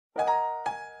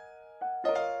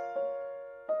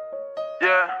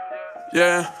Yeah,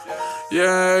 yeah,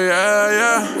 yeah, yeah,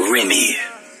 yeah. Remy.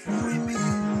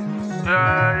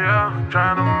 Yeah,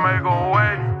 trying to make a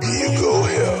way. You go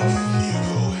here.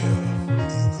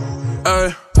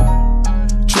 Ay,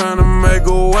 trying to make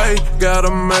a way,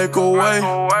 gotta make a way.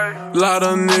 Lot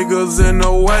of niggas in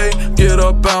the way, get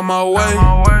up out my way.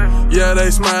 Yeah,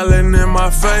 they smiling in my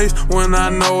face when I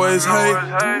know it's hate.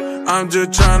 I'm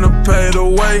just trying to pay the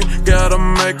way, gotta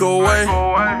make a way.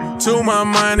 To my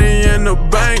money in the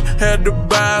bank, had to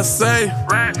buy a safe.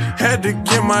 Had to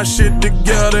get my shit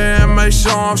together and make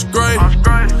sure I'm straight.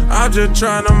 I'm just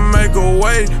trying to make a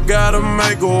way, gotta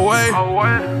make a way.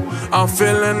 I'm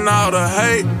feeling all the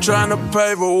hate, trying to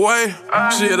pave a way.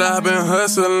 Shit, I've been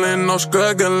hustling, no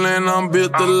struggling, I'm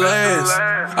built to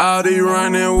last. All these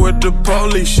running with the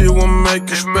police, shit will make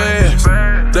you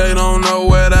spaz. They don't know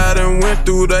what I done went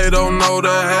through, they don't know the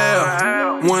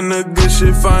hell. When the good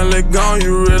shit finally gone,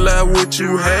 you realize what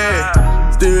you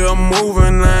had. Still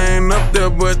moving, I ain't up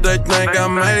there, but they think I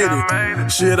made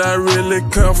it. Shit, I really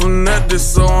come from nothing,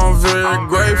 so I'm very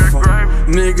grateful.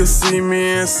 Niggas see me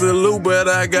and salute, but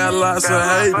I got lots of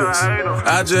haters.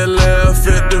 I just left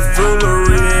at the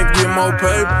foolery and get more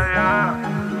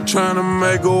paper. Tryna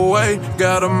make a way,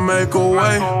 gotta make a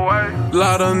way.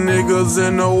 Lot of niggas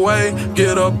in the way,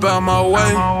 get up out my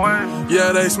way.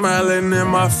 Yeah, they smiling in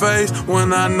my face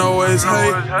when I know it's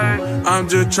hate. I'm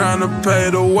just tryna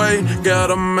pay the way,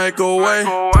 gotta make a way.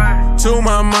 To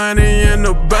my money in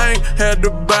the bank, had to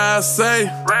buy a safe.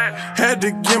 Had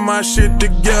to get my shit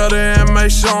together and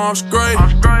make sure I'm straight.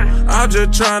 I'm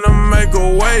just tryna make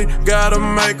a way, gotta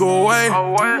make a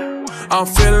way. I'm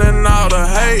feeling all the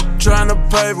hate, tryna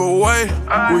pave a way.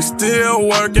 We still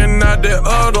working out that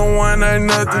other one, ain't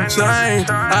nothing changed.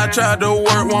 I tried to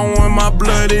work one with my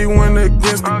blood, he went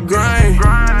against the grain.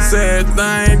 Sad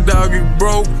thing, dog, he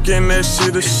broke and that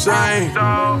shit a shame.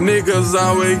 Niggas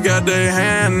always got their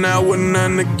hand out with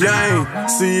nothing to gain.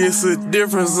 See, it's a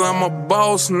difference, I'm a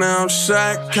boss, now I'm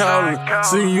shot calling.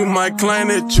 See, you might claim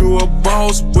that you a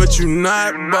boss, but you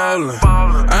not ballin'.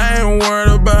 I ain't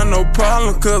worried about no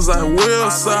problem, cause I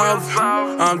will solve it.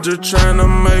 I'm just tryna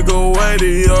make a way,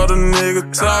 the other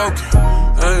nigga talking.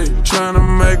 Hey, tryna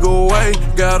make a way,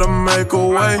 gotta make a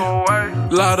way.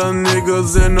 Lot of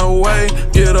niggas in the way,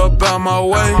 get up out my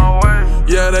way.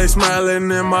 Yeah, they smiling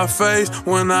in my face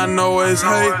when I know it's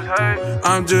hate.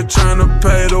 I'm just tryna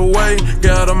pay the way,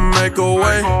 gotta make a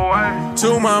way.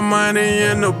 To my money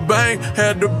in the bank,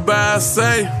 had to buy a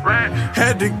safe.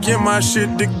 Had to get my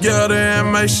shit together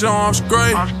and make sure I'm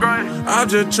straight. I'm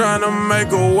just tryna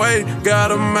make a way,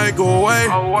 gotta make a way.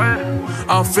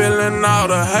 I'm feeling all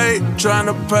the hate,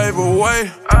 tryna pave a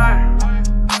way.